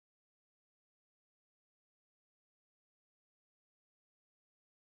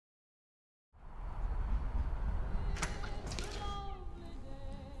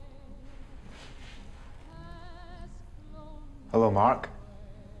Hello, Mark.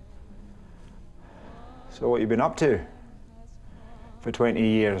 So what you been up to for 20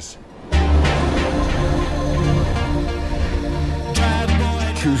 years?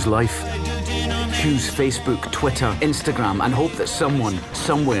 Choose life. Choose Facebook, Twitter, Instagram, and hope that someone,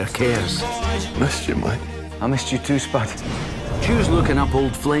 somewhere cares. Missed you, mate. I missed you too, Spud. Choose looking up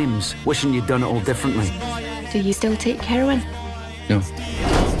old flames, wishing you'd done it all differently. Do you still take heroin? No.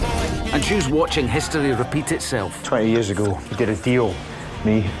 And choose watching history repeat itself. 20 years ago, we did a deal.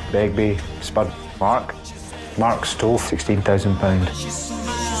 Me, Begbie, Spud, Mark. Mark stole £16,000.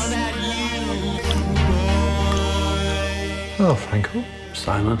 Hello, Franco.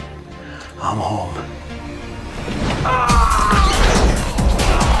 Simon, I'm home.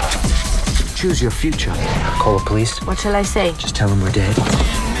 Choose your future. Call the police. What shall I say? Just tell them we're dead.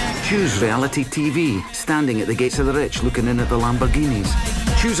 Choose reality TV, standing at the gates of the rich, looking in at the Lamborghinis.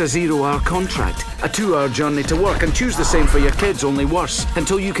 Choose a 0-hour contract, a 2-hour journey to work, and choose the same for your kids, only worse,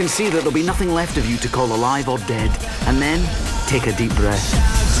 until you can see that there'll be nothing left of you to call alive or dead. And then, take a deep breath.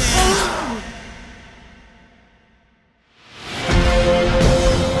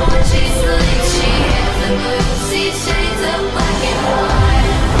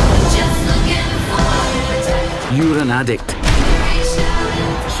 You're an addict.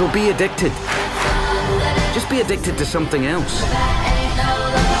 So be addicted. Just be addicted to something else.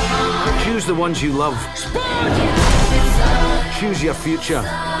 Choose the ones you love. Choose your future.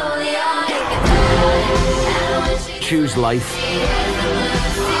 Choose life.